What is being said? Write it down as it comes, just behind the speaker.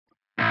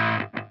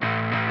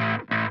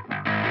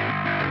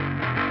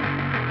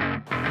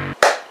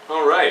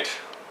Alright,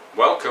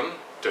 welcome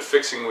to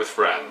Fixing with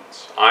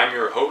Friends. I'm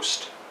your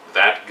host,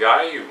 that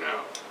guy you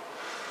know.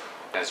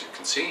 As you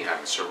can see,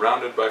 I'm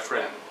surrounded by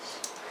friends.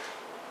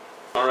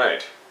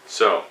 Alright,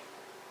 so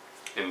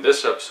in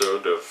this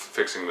episode of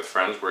Fixing with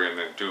Friends, we're going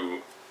to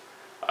do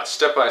a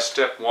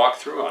step-by-step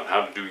walkthrough on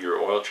how to do your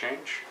oil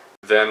change.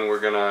 Then we're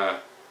going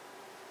to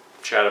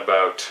chat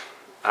about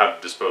how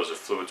to dispose of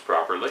fluids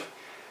properly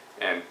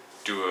and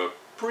do a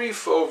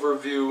brief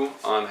overview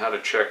on how to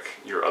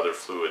check your other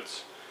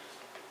fluids.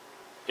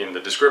 In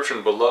the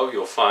description below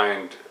you'll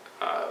find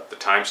the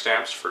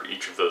timestamps for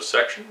each of those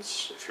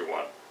sections if you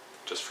want,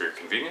 just for your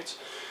convenience.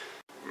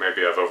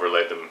 Maybe I've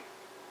overlaid them,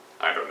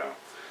 I don't know.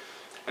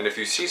 And if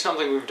you see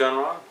something we've done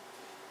wrong,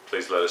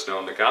 please let us know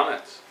in the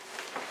comments.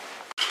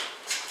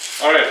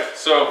 Alright,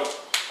 so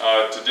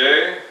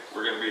today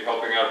we're going to be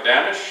helping out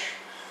Danish.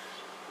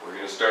 We're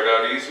going to start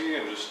out easy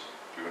and just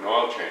do an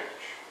oil change.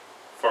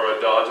 For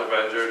a Dodge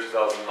Avenger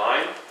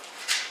 2009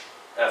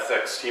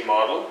 SXT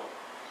model.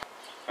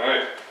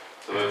 Alright,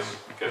 so let's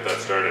get that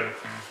started.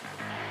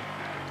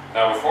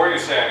 Now before you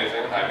say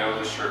anything, I know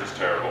this shirt is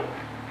terrible.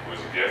 It was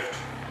a gift,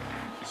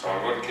 so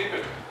I'm going to keep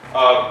it.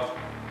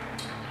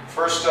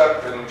 First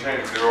step in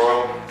changing the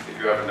oil, if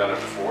you haven't done it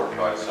before,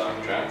 by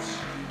some chance,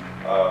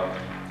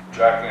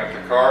 jacking up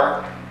the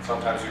car.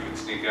 Sometimes you can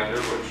sneak under,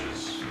 which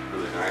is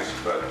really nice,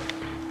 but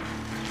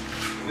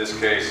in this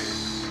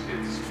case,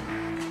 it's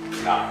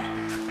not.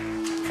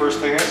 First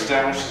thing is,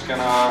 Danish is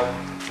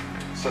gonna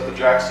set the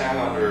jack stand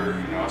under,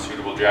 a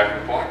suitable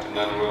jacking point, and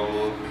then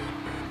we'll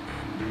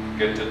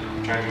get to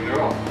changing the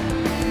oil.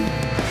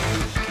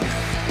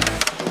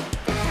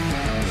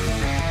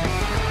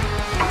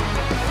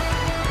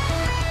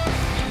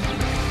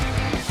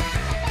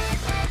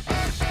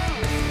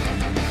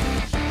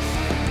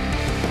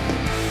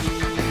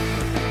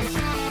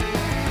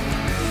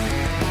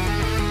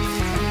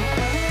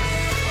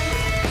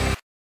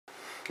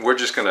 We're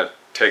just going to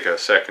take a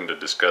second to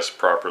discuss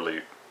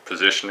properly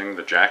positioning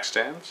the jack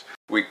stands.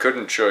 We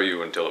couldn't show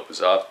you until it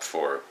was up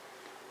for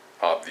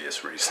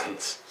obvious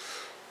reasons.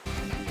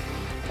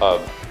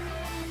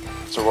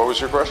 So what was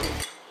your question?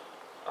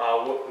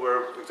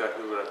 Where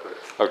exactly would I put it?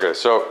 Okay,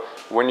 so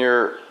when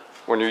you're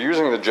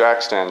using the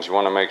jack stands, you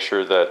want to make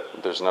sure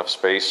that there's enough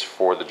space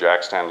for the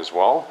jack stand as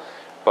well.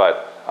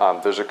 But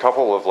there's a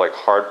couple of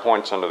hard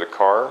points under the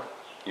car.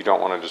 You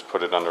don't want to just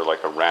put it under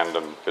a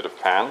random bit of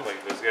pan.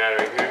 Like this guy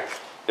right here?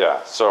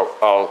 Yeah, so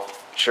I'll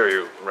show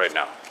you right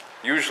now.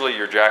 Usually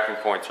your jacking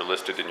points are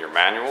listed in your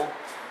manual.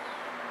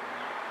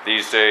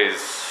 These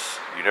days,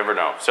 you never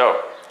know.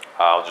 So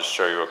I'll just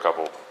show you a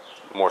couple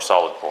more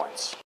solid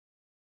points.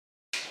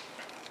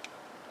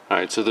 All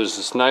right, so there's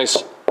this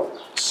nice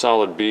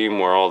solid beam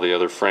where all the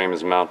other frame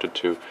is mounted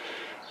to.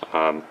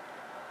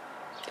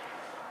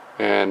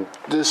 And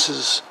this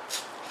is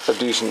a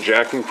decent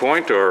jacking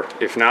point, or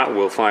if not,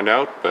 we'll find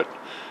out, but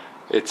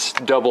it's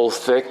double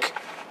thick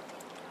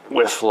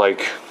with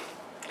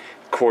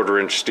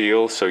 1/4-inch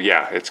steel, so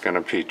yeah, it's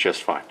gonna be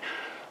just fine.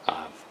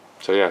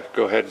 So yeah,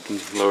 go ahead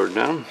and lower it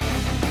down.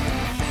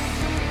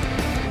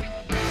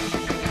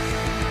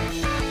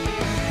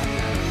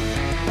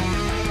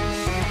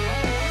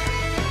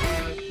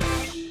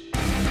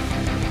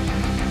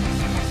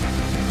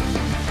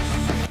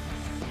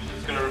 You're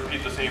just gonna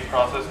repeat the same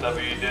process that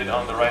we did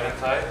on the right hand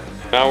side?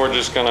 Now we're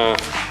just gonna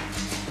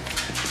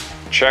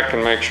check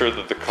and make sure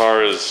that the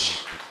car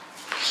is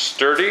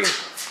sturdy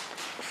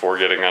before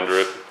getting under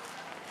it.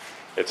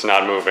 It's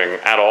not moving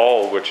at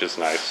all, which is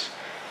nice.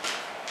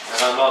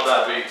 And I'm not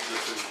that big.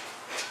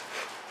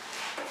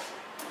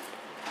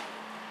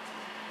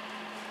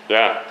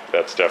 Yeah,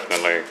 that's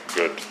definitely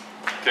good.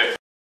 Okay.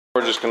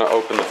 We're just gonna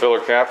open the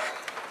filler cap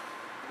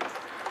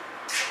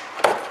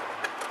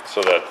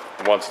so that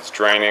once it's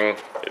draining,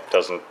 it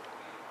doesn't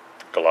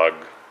glug.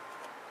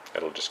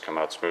 It'll just come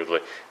out smoothly.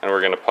 And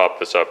we're gonna pop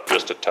this up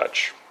just a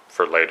touch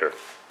for later.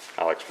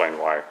 I'll explain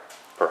why,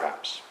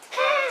 perhaps.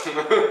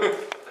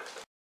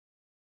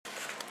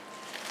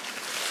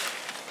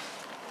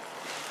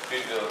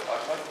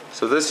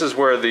 So this is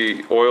where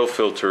the oil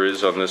filter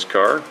is on this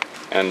car,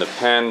 and the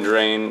pan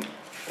drain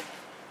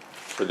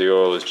for the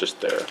oil is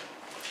just there.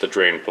 The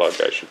drain plug,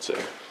 I should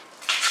say.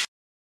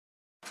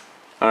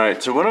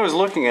 Alright, so when I was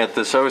looking at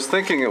this, I was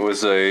thinking it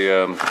was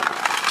a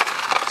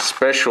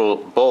special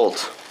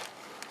bolt,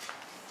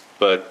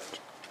 but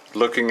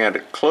looking at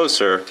it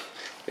closer,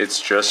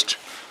 it's just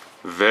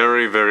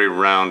very, very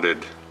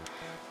rounded.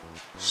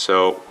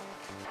 So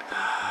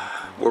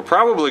we're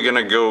probably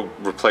gonna go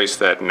replace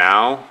that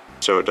now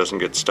so it doesn't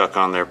get stuck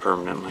on there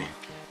permanently.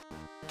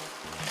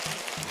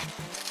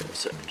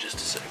 Just a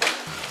second.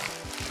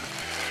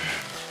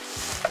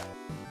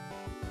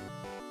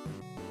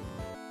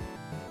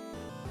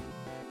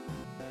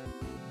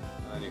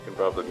 And you can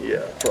probably,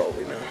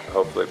 probably now.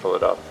 hopefully pull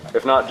it up.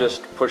 If not,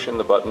 just push in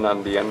the button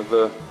on the end of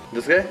the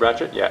This guy?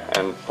 ratchet, yeah,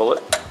 and pull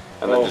it,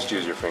 and then just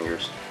use your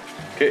fingers.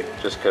 Okay.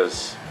 Just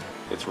because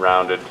it's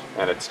rounded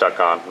and it's stuck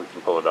on, we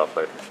can pull it off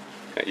later.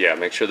 Yeah,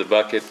 make sure the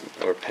bucket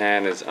or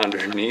pan is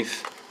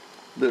underneath.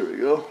 There we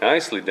go.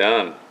 Nicely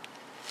done.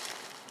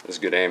 That's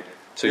good aim.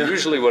 So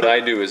usually what I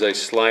do is I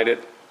slide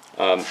it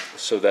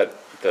so that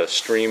the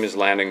stream is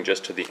landing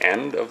just to the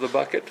end of the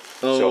bucket.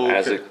 So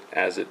okay.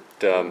 as it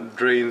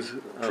Drains.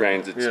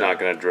 it's not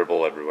going to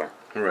dribble everywhere.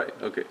 Right,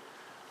 okay.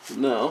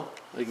 Now,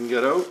 I can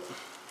get out,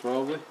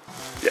 probably.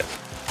 Yes.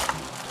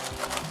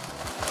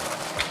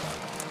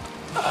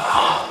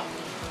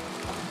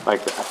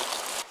 Like that.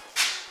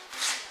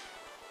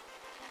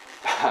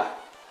 I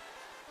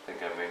think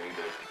I may need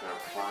a pair of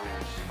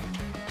pliers.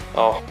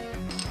 Oh.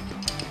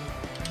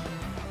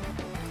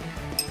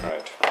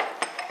 Right.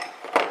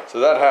 So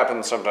that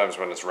happens sometimes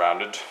when it's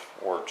rounded,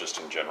 or just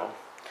in general.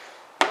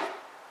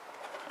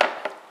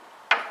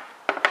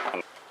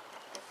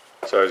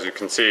 So as you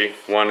can see,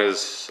 one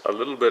is a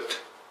little bit,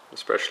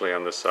 especially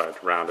on this side,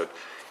 rounded.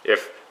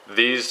 If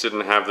these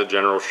didn't have the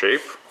general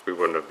shape, we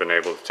wouldn't have been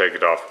able to take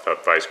it off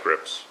without vice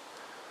grips.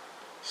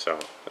 So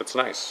it's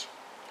nice.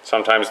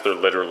 Sometimes they're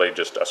literally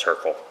just a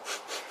circle.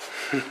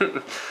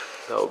 That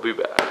would be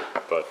bad.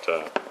 But,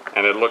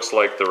 and it looks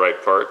like the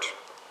right part.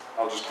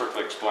 I'll just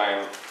quickly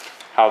explain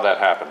how that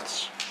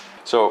happens.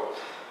 So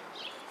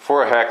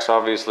for a hex,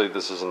 obviously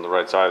this isn't the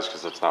right size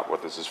because that's not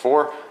what this is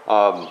for.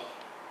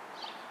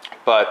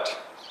 But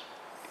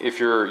if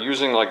you're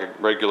using like a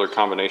regular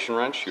combination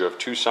wrench, you have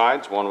two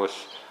sides, one with,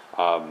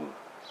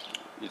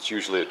 it's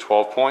usually a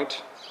 12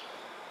 point,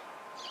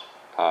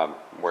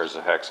 whereas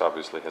the hex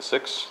obviously has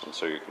 6, and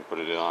so you can put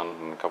it on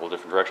in a couple of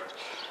different directions.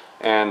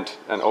 And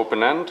an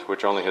open end,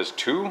 which only has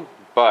 2,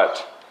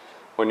 but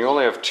when you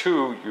only have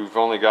 2, you've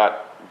only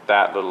got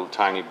that little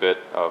tiny bit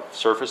of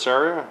surface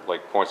area,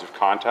 like points of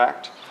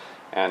contact.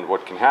 And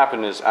what can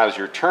happen is as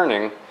you're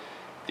turning,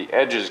 the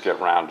edges get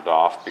rounded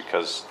off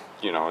because,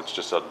 you know, it's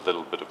just a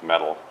little bit of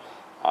metal.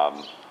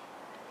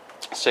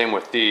 Same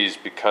with these,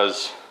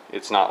 because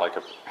it's not like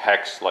a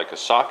hex, like a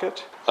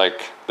socket,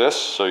 like this.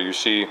 So you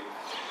see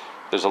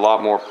there's a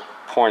lot more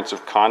points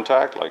of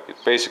contact, like it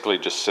basically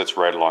just sits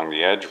right along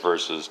the edge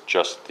versus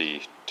just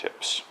the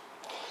tips.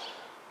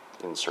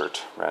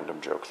 Insert random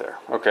joke there.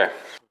 Okay.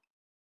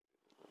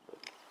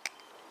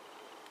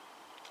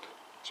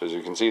 So as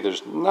you can see,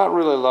 there's not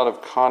really a lot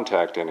of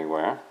contact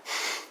anywhere.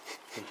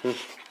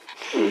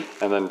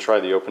 And then try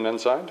the open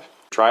end side.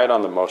 Try it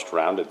on the most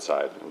rounded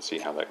side and see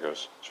how that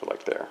goes. So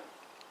like there.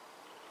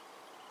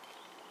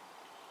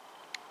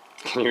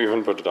 Can you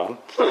even put it on?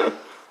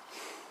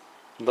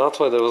 That's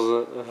why there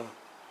was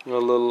a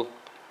little.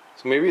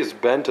 So maybe it's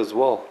bent as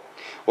well.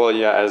 Well,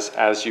 yeah,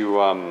 as you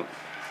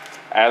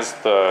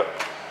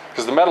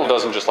because the metal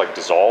doesn't just like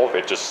dissolve;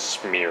 it just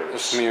smears. It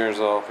smears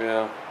off,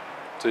 yeah.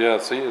 So yeah,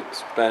 see,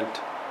 it's bent.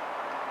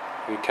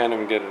 You can't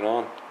even get it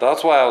on.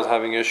 That's why I was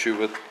having issue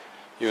with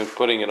even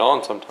putting it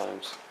on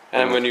sometimes.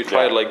 And when you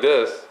try it like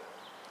this,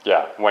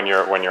 yeah, when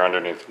you're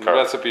underneath the car.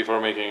 the recipe for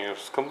making it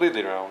is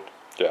completely round.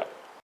 Yeah.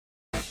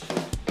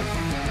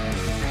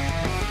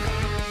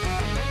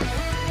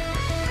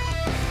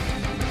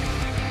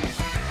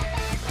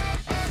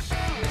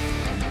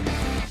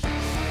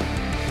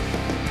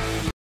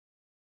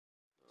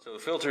 So the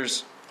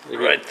filter's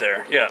right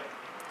there. Yeah.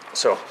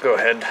 So go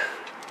ahead.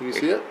 Can you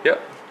see it?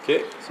 Yep.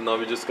 Okay, so now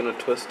we're just gonna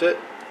twist it.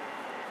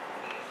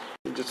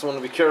 You just want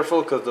to be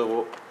careful because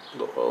the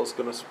oil's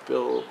gonna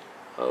spill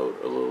out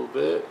a little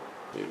bit.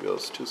 Maybe I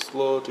was too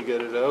slow to get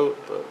it out,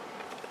 but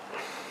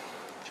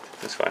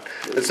it's fine.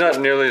 It's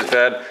not nearly as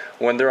bad.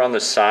 When they're on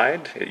the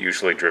side, it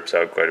usually drips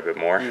out quite a bit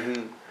more.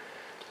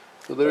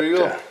 So there you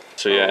go.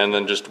 So yeah, and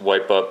then just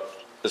wipe up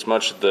as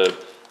much of the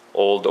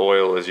old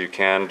oil as you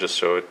can, just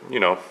so it, you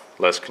know,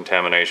 less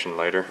contamination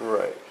later.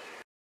 Right.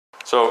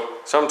 So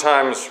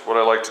sometimes what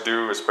I like to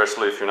do,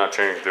 especially if you're not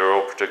changing the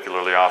oil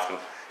particularly often,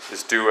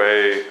 is do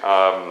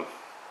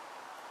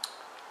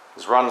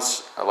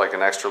runs like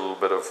an extra little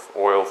bit of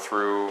oil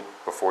through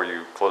before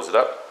you close it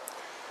up.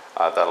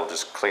 That'll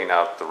just clean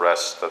out the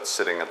rest that's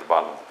sitting at the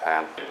bottom of the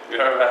pan. We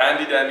have a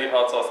handy dandy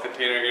hot sauce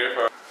container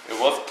here. It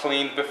was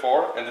cleaned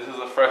before, and this is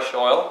a fresh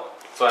oil,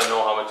 so I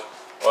know how much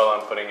oil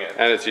I'm putting in.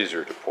 And it's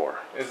easier to pour.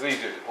 It's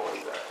easier to pour,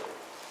 exactly.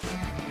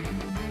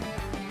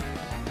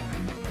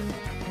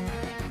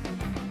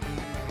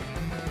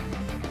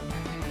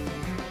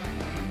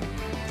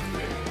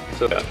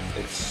 So yeah,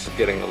 it's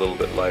getting a little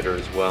bit lighter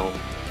as well.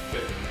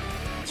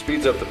 It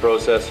speeds up the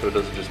process so it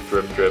doesn't just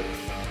drip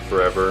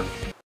forever.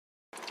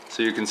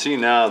 So you can see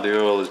now the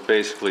oil is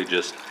basically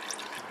just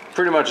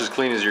pretty much as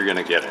clean as you're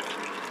gonna get it.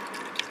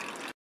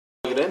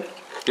 Get in?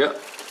 Yep.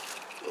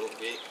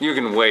 Okay. You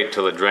can wait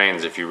till it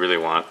drains if you really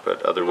want,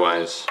 but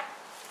otherwise...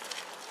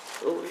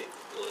 Okay,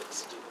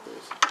 let's do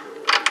this.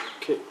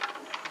 Okay.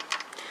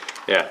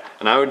 Yeah,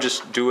 and I would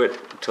just do it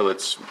till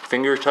it's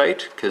finger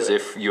tight, because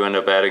if you end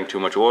up adding too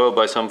much oil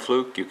by some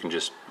fluke, you can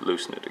just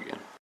loosen it again.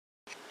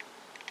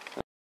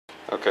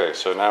 Okay,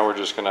 so now we're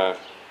just gonna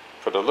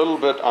put a little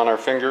bit on our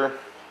finger.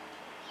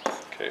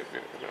 Okay,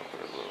 we're gonna put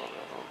a little on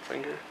that little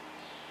finger.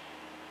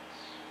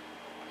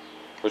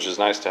 Which is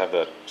nice to have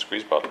that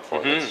squeeze button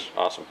for. That's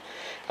awesome.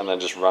 And then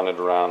just run it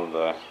around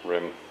the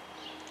rim.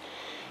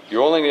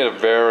 You only need a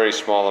very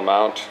small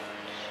amount.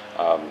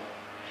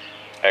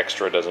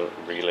 Extra doesn't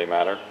really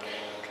matter.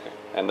 Okay.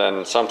 And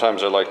then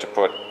sometimes I like to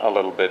put a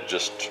little bit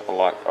just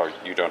along, or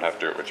you don't have to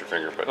do it with your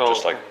finger, but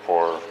just like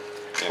pour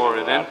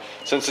it in.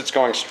 Since it's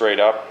going straight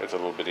up, it's a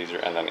little bit easier.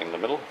 And then in the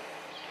middle,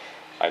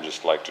 I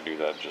just like to do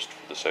that just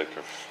for the sake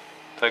of...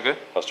 Is that good?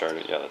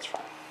 Posterity, yeah, that's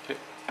fine. Okay.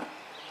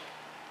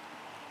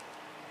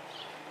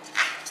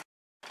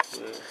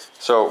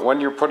 So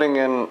when you're putting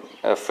in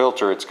a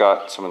filter, it's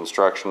got some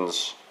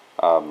instructions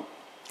on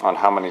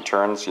how many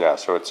turns. Yeah,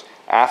 so it's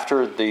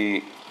after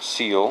the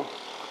seal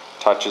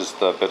touches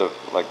the bit of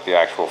like the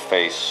actual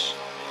face,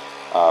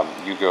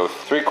 you go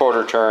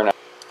 3/4 turn.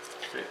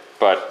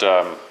 But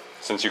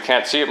since you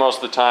can't see it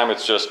most of the time,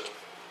 it's just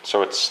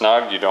so it's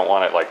snug. You don't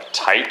want it like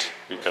tight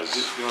because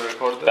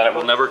then it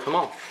will never come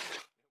off.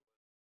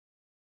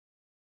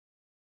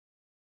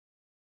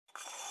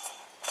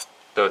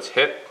 So it's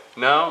hit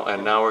now,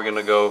 and now we're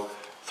gonna go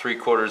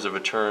 3/4 of a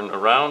turn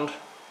around.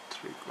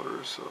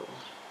 3/4, so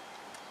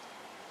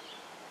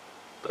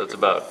that's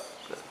about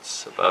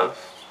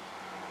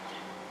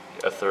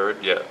a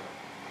third, yeah.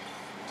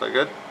 Is that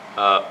good?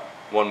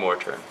 One more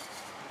turn.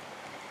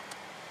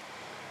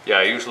 Yeah,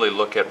 I usually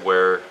look at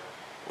where,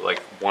 like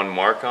one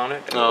mark on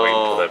it, and wait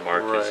until that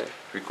mark is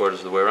 3/4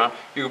 of the way around.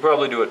 You could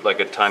probably do it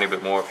like a tiny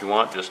bit more if you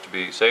want, just to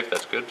be safe.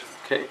 That's good.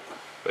 Okay.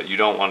 But you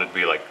don't want it to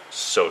be like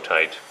so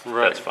tight.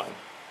 Right. That's fine.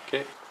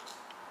 Okay.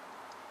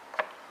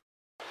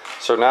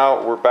 So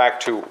now we're back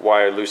to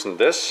why I loosened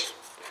this,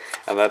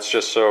 and that's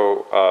just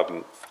so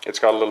it's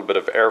got a little bit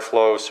of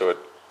airflow, so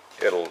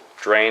it'll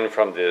drain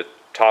from the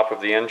top of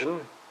the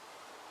engine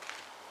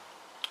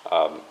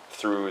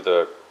through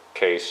the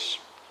case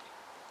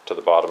to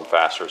the bottom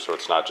faster, so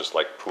it's not just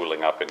like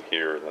pooling up in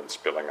here and then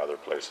spilling other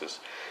places.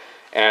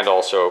 And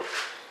also,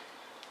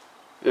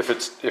 if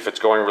it's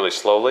going really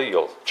slowly,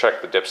 you'll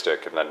check the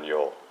dipstick and then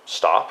you'll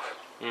stop.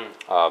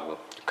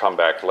 Come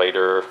back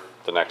later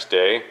the next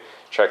day,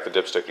 check the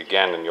dipstick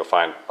again, and you'll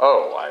find,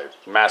 oh, I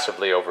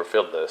massively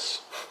overfilled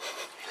this.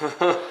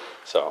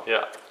 So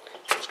yeah,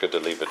 it's good to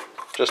leave it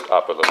just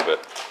up a little bit.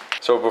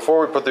 So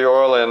before we put the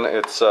oil in,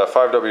 it's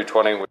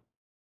 5W20.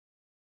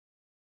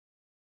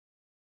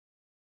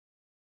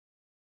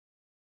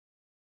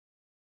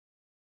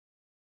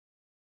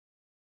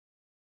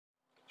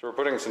 So we're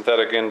putting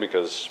synthetic in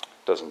because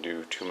it doesn't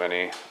do too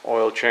many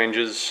oil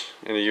changes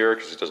in a year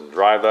because it doesn't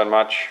drive that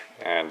much,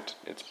 and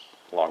it's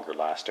longer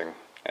lasting.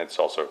 And it's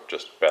also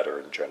just better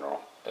in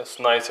general. It's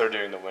nicer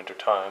during the winter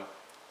time,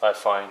 I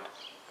find.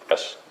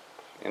 Yes,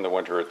 in the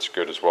winter it's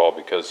good as well,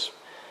 because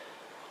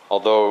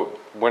although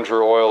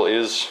winter oil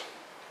is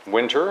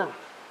winter,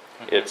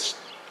 it's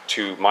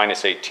to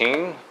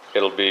 -18.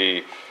 It'll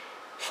be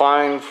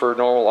fine for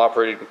normal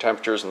operating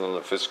temperatures, and then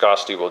the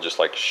viscosity will just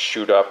like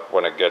shoot up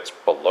when it gets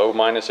below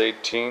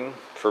 -18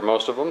 for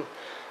most of them.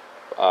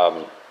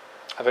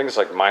 I think it's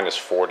like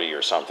 -40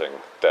 or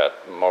something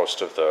that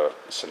most of the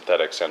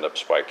synthetics end up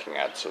spiking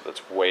at, so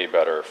that's way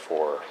better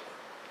for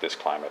this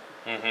climate.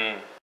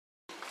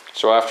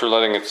 So after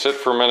letting it sit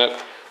for a minute,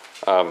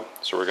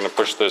 so we're going to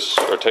push this,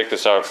 or take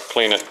this out,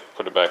 clean it,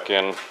 put it back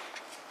in.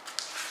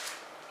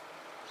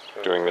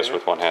 Doing this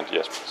with one hand,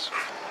 yes please.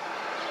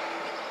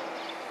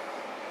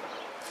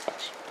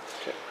 Thanks.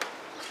 Okay.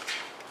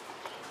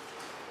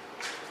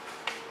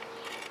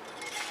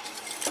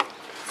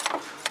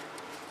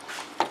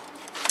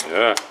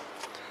 Yeah.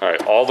 All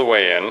right, all the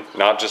way in,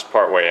 not just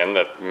part way in.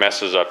 That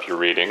messes up your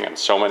reading, and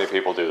so many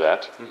people do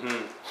that.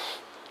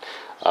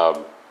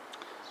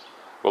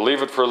 We'll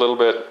leave it for a little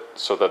bit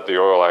so that the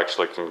oil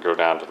actually can go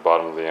down to the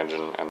bottom of the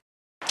engine. And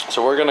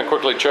so we're going to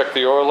quickly check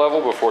the oil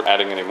level before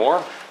adding any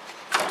more.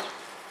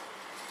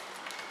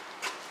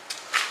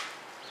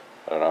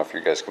 I don't know if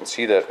you guys can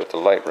see that with the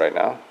light right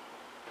now.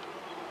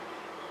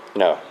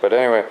 No, but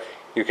anyway,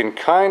 you can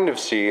kind of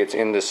see it's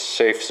in this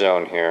safe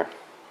zone here.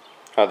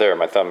 Oh, there,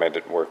 my thumb made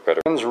it work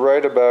better. It's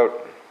right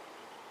about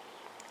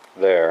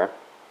there.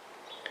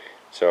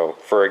 So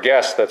for a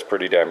guess, that's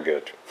pretty damn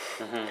good.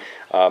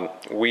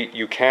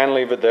 You can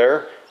leave it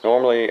there.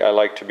 Normally, I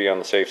like to be on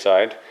the safe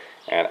side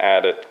and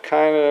add it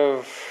kind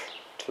of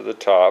to the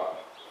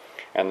top.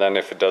 And then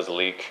if it does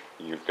leak,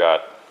 you've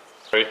got,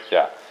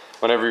 yeah.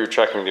 Whenever you're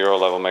checking the oil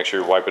level, make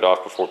sure you wipe it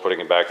off before putting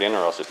it back in,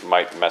 or else it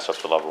might mess up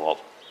the level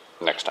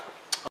next time.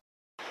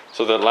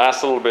 So the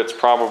last little bit's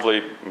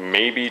probably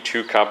maybe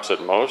 2 cups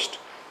at most.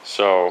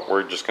 So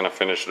we're just going to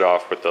finish it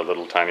off with a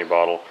little tiny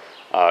bottle.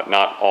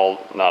 Not all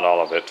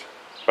of it,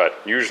 but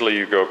usually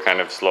you go kind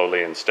of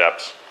slowly in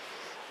steps.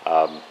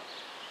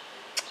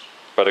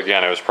 But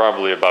again, it was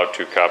probably about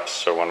 2 cups.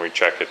 So when we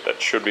check it,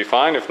 that should be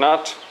fine. If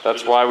not,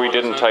 that's why we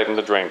didn't tighten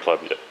the drain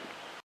plug yet.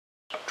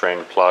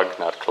 Drain plug,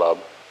 not club.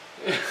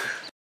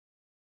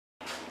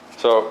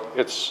 So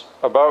it's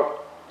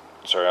about,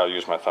 sorry, I'll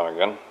use my thumb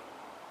again.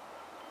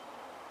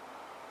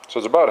 So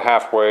it's about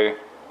halfway.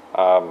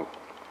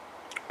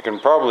 You can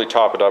probably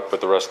top it up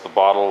with the rest of the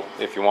bottle.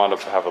 If you want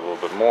to have a little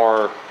bit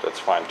more, that's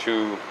fine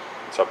too.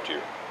 It's up to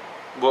you.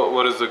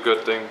 What is the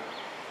good thing?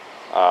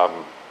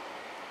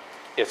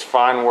 It's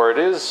fine where it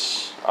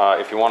is.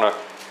 If you want to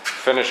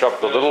finish up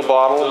the little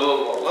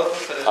bottle,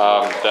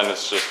 then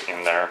it's just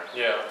in there.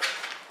 Yeah.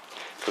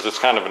 because it's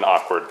kind of an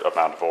awkward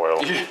amount of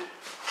oil. Yeah.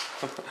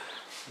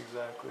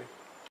 Exactly.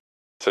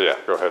 So yeah,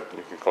 go ahead,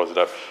 you can close it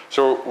up.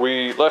 So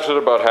we left it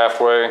about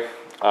halfway.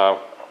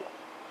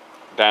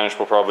 Danish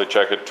will probably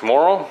check it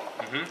tomorrow.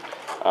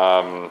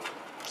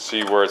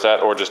 See where it's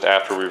at, or just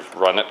after we've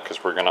run it,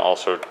 because we're going to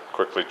also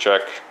quickly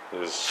check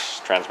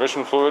his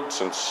transmission fluid,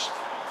 since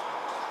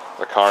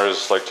the car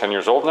is like 10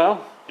 years old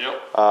now.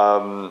 Yep.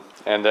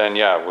 And then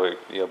yeah,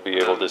 you'll be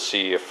able to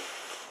see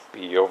if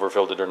he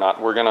overfilled it or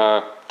not. We're going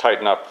to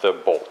tighten up the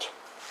bolt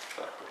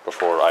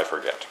before I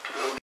forget.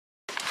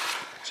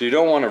 So you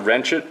don't want to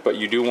wrench it, but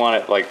you do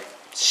want it like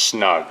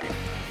snug,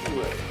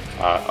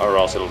 or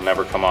else it'll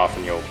never come off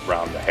and you'll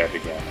round the head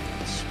again.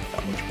 It's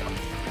not much fun.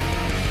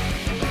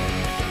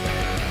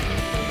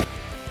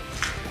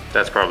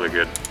 That's probably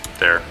good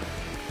there.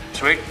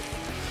 Sweet.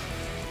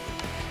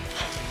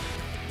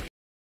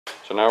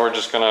 So now we're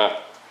just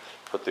gonna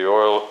put the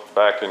oil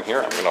back in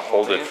here. I'm gonna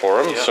hold it for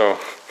him, yeah. so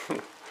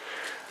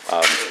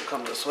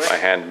Come this way. my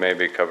hand may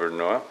be covered in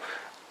oil.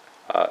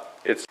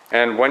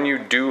 And when you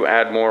do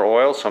add more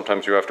oil,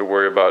 sometimes you have to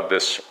worry about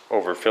this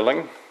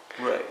overfilling.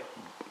 Right.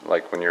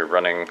 Like when you're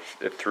running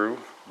it through,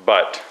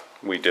 but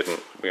we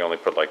didn't. We only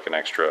put like an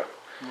extra.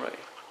 Right.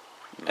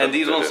 And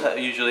these ones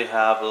usually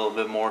have a little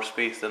bit more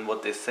space than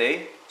what they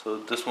say. So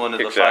this one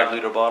is a 5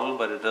 liter bottle,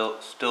 but it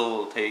still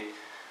will take,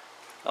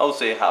 I would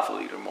say, half a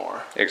liter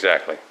more.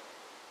 Exactly.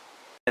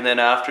 And then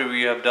after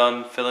we have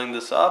done filling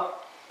this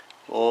up,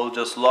 we'll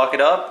just lock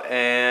it up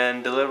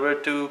and deliver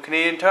it to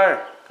Canadian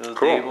Tire. Because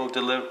Cool.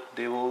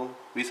 they will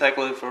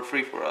recycle it for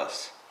free for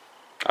us.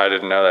 I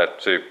didn't know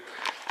that. See,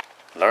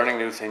 learning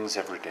new things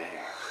every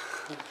day.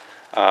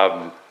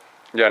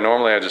 Yeah,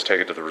 normally I just take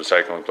it to the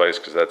recycling place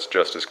because that's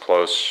just as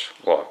close.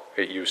 Well,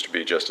 it used to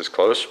be just as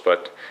close,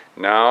 but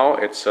now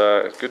it's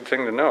a good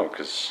thing to know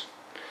because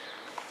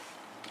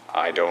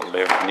I don't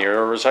live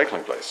near a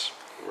recycling place.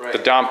 Right. The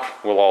dump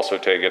will also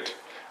take it.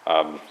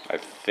 I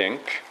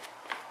think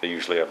they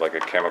usually have like a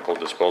chemical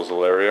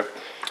disposal area.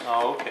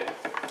 Oh, okay.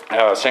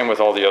 Same with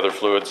all the other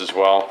fluids as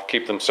well.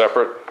 Keep them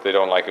separate. They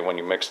don't like it when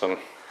you mix them.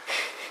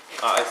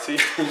 I see.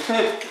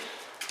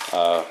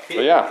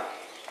 But yeah,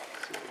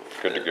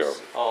 good to go.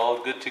 All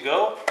good to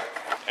go.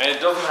 And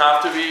it doesn't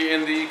have to be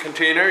in the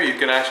container. You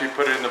can actually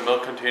put it in the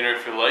milk container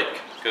if you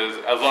like, because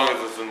as long as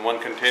it's in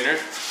one container,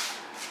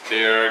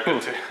 they're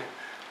good to,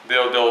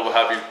 they'll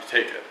have you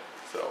take it.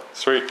 So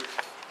Sweet.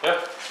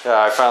 yeah.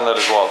 Yeah, I found that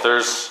as well.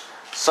 There's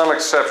some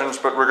exceptions,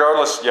 but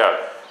regardless,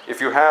 yeah,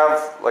 if you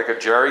have like a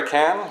jerry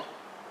can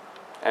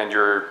and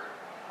you're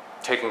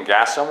taking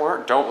gas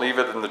somewhere, don't leave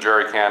it in the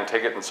jerry can,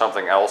 take it in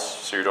something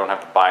else so you don't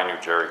have to buy a new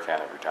jerry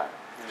can every time.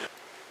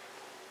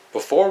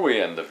 Before we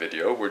end the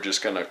video, we're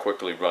just going to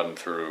quickly run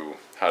through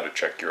how to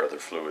check your other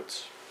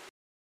fluids.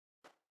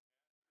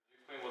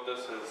 Explain what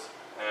this is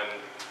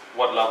and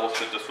what level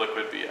should this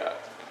liquid be at.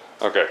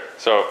 Okay,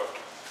 so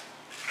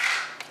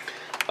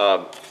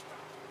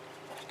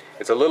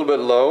it's a little bit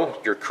low,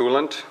 your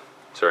coolant.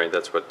 Sorry,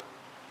 that's what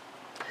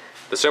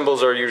the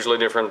symbols are usually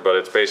different, but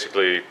it's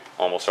basically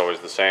almost always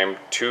the same.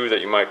 Two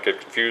that you might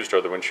get confused are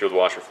the windshield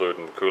washer fluid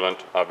and the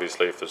coolant.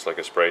 Obviously, if there's like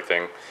a spray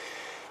thing,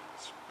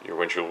 it's your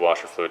windshield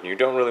washer fluid. And you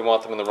don't really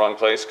want them in the wrong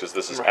place because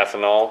this is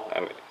ethanol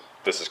and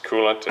this is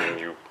coolant, and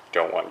you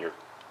don't want your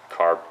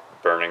car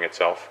burning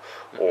itself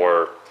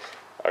or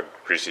a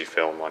greasy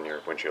film on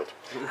your windshield.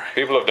 Right.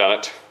 People have done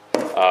it.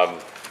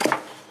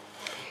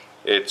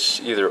 It's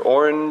either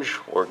orange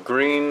or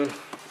green.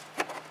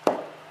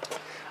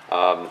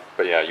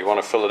 But yeah, you want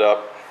to fill it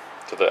up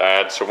to the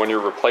add. So when you're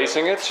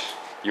replacing it,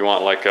 you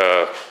want like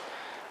a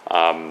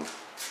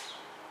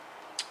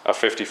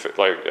 50,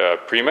 like a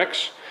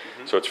premix.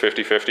 So it's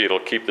 50-50. It'll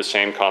keep the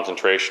same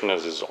concentration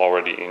as is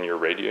already in your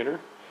radiator.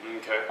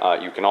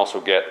 Okay. You can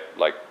also get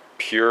like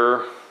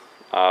pure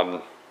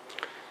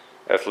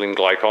ethylene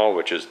glycol,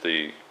 which is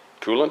the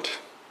coolant,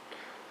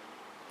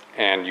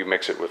 and you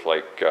mix it with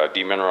like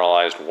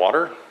demineralized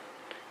water,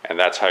 and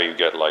that's how you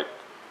get like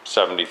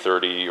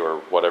 70-30 or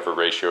whatever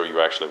ratio you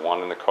actually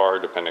want in the car,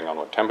 depending on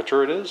what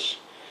temperature it is.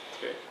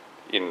 Okay.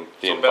 In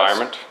the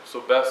environment.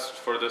 So best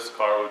for this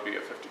car would be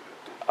a 50-50.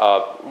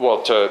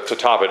 Well, to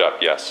top it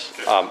up, yes.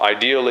 Okay.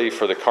 Ideally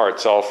for the car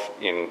itself,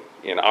 in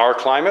our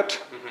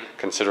climate,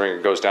 considering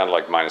it goes down to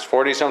like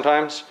 -40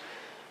 sometimes,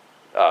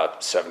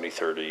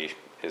 70-30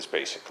 is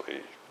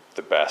basically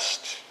the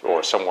best,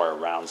 or somewhere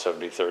around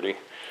 70-30.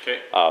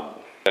 Okay.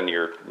 Then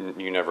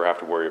you never have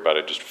to worry about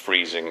it just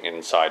freezing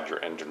inside your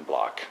engine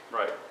block.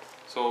 Right.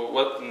 So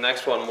what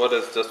next one? What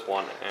is this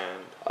one?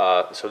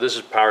 And So this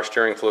is power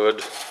steering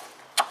fluid.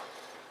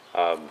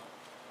 Try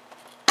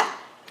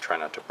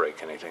not to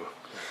break anything.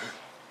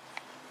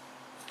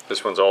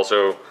 This one's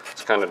also,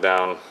 it's kind of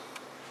down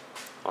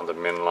on the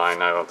min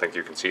line. I don't think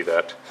you can see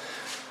that.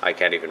 I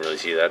can't even really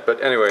see that.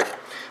 But anyway,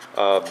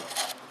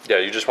 yeah,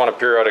 you just want to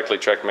periodically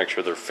check, make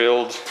sure they're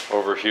filled.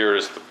 Over here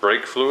is the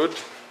brake fluid.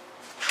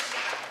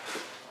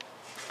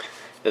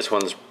 This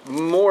one's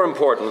more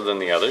important than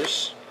the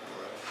others,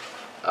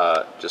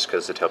 just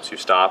because it helps you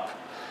stop.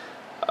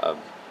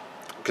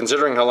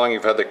 considering how long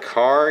you've had the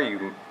car,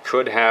 you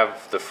could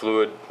have the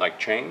fluid like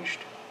changed.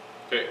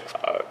 Okay.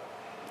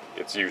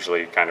 It's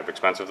usually kind of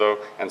expensive though,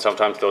 and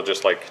sometimes they'll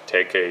just like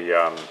take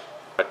a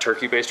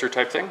turkey baster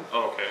type thing.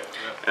 Oh, okay.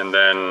 Yeah. And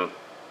then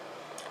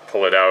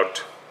pull it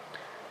out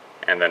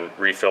and then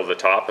refill the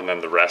top, and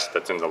then the rest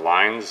that's in the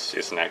lines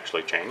isn't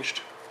actually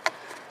changed.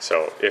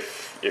 So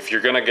if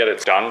you're gonna get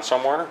it done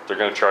somewhere, they're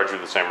gonna charge you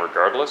the same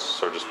regardless,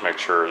 so just make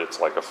sure it's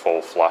like a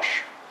full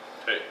flush.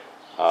 Okay.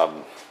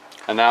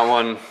 And that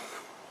one,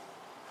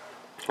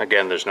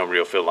 again, there's no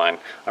real fill line.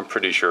 I'm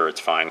pretty sure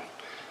it's fine.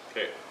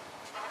 Okay.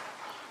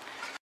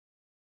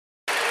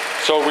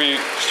 So we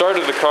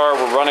started the car,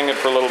 we're running it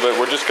for a little bit.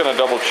 We're just gonna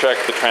double check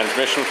the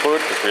transmission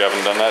fluid because we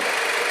haven't done that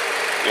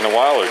in a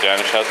while, or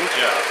Danish hasn't.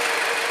 Yeah.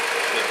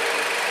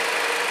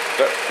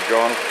 Good, keep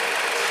going.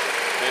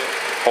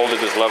 Hold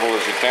it as level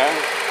as you can.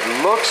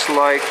 It looks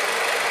like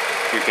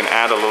you can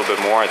add a little bit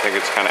more. I think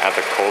it's kind of at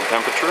the cold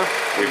temperature.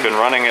 We've been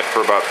running it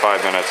for about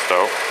 5 minutes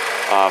though.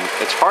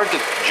 It's hard to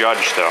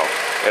judge though.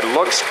 It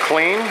looks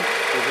clean.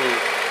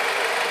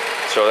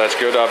 So that's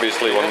good,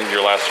 obviously, one of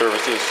your last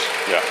services.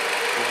 Yeah.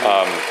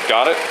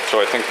 Got it, so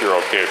I think you're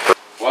okay.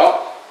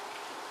 Well,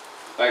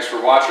 thanks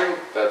for watching.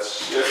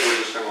 That's it.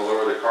 We're just going to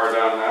lower the car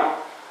down now.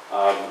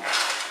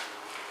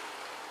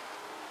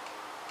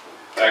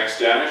 Thanks,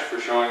 Danish, for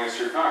showing us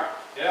your car.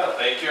 Yeah,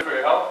 thank you for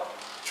your help.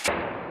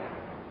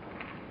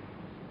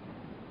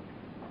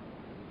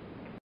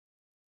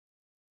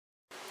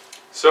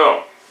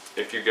 So,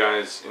 if you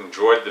guys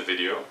enjoyed the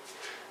video,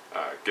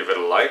 give it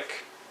a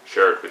like,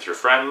 share it with your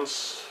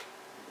friends.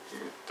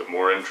 The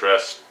more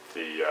interest,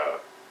 the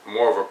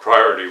more of a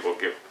priority we'll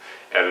give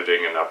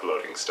editing and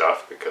uploading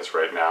stuff, because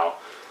right now,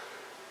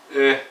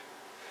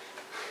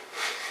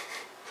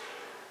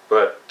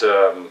 But,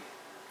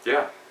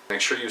 yeah, make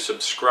sure you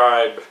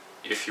subscribe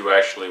if you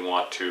actually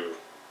want to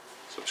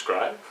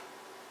subscribe.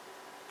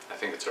 I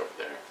think it's over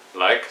there.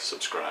 Like,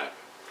 subscribe.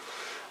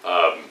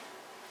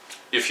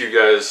 If you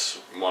guys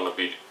want to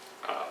be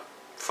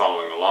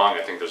following along,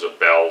 I think there's a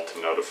bell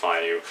to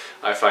notify you.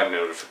 I find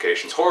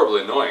notifications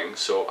horribly annoying,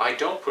 so I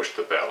don't push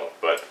the bell,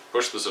 but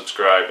push the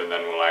subscribe and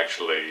then we'll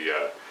actually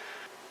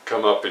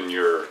come up in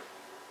your,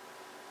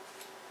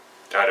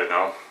 I don't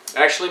know.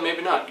 Actually,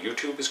 maybe not.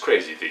 YouTube is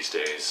crazy these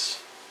days.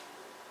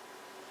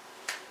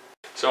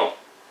 So,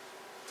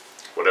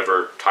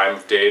 whatever time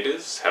of day it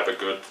is, have a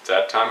good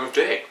that time of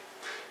day.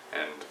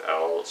 And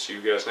I'll see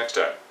you guys next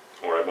time.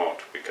 Or I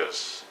won't,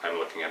 because I'm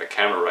looking at a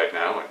camera right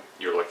now and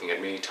you're looking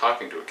at me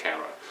talking to a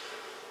camera.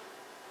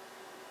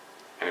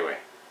 Anyway,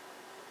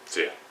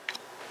 see ya.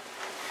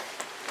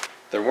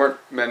 There weren't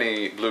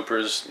many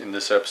bloopers in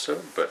this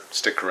episode, but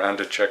stick around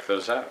to check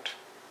those out.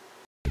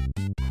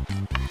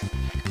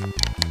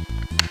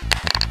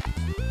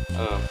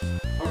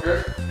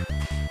 Okay.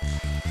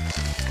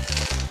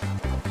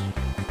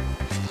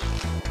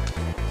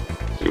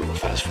 We will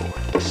fast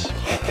forward this.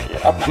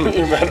 Yeah,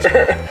 you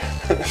better.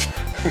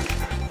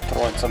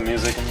 Throw in some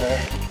music in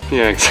there.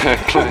 Yeah,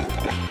 exactly.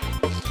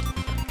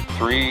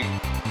 3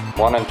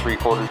 1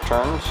 3/4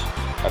 turns.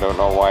 I don't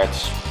know why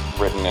it's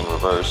written in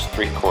reverse.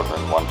 3/4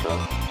 and 1 turn.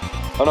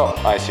 Oh no,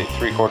 I see.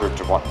 3/4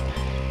 to 1.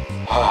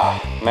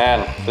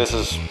 Man, this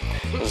is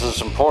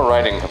some poor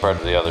writing compared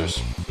to the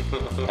others.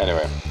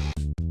 Anyway.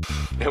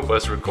 It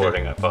was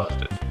recording, I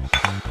paused it.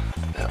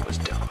 That was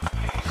dumb.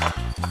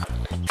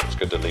 It's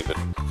good to leave it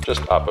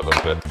just up a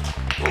little bit.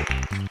 Okay.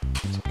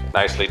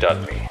 Nicely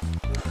done, me.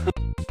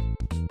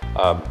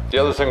 The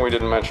other thing we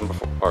didn't mention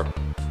before, or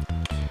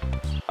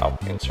I'll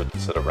insert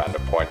this at a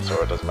random point so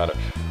it doesn't matter.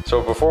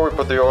 So before we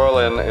put the oil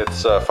in,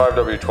 it's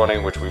 5W20,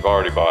 which we've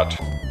already bought.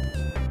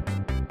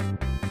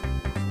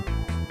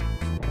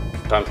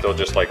 Sometimes they'll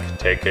just like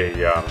take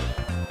a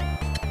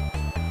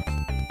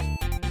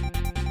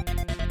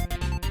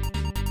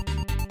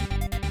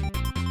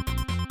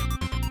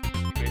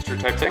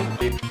type thing.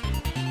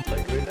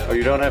 Oh,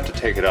 you don't have to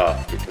take it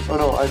off because. Oh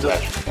no, I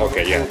just.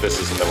 Okay, yeah, this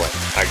isn't the way.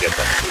 I get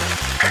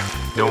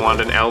that. Don't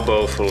want an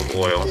elbow full of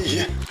oil.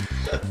 Yeah.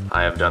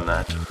 I have done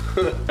that.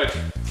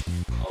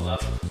 Oh,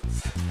 that's.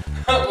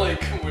 I'm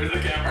like, where's the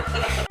camera?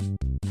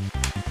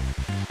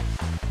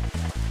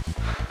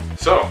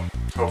 So,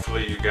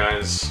 hopefully you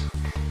guys.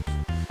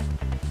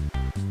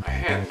 My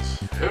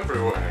hands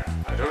everywhere.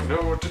 I don't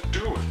know what to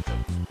do with them.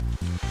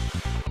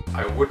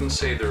 I wouldn't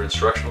say they're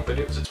instructional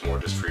videos, it's more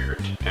just for your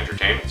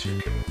entertainment, so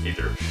you can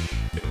either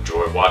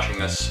enjoy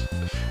watching us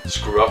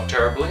screw up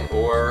terribly,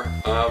 or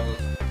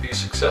be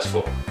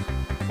successful,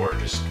 or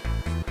just,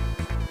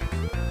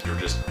 you're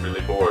just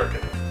really bored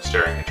and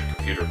staring at your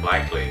computer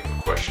blankly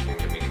and questioning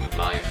the meaning of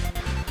life.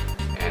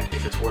 And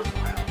if it's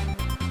worthwhile,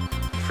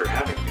 if you're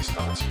having these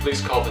thoughts,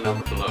 please call the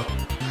number below.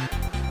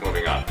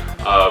 Moving on.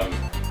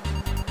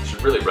 I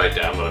should really write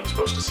down what I'm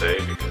supposed to say,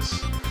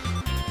 because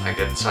I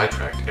get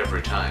sidetracked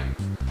every time.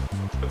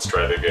 Let's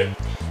try it again.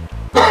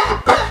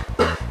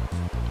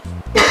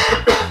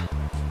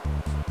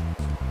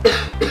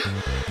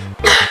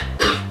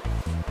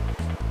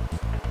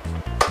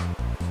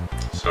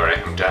 Sorry,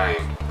 I'm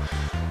dying.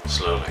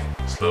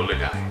 Slowly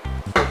dying.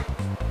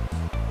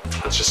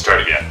 Let's just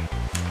start again.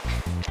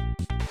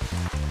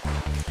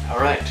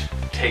 Alright,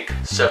 take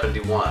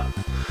 71.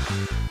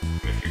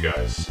 If you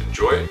guys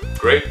enjoy it,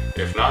 great.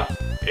 If not,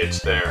 it's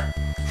there.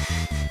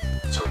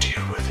 So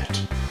deal with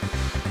it.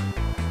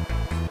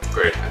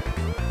 Great.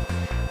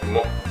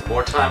 The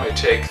more time I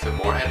take, the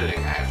more editing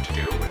I have to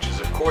do, which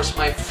is of course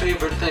my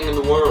favorite thing in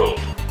the world.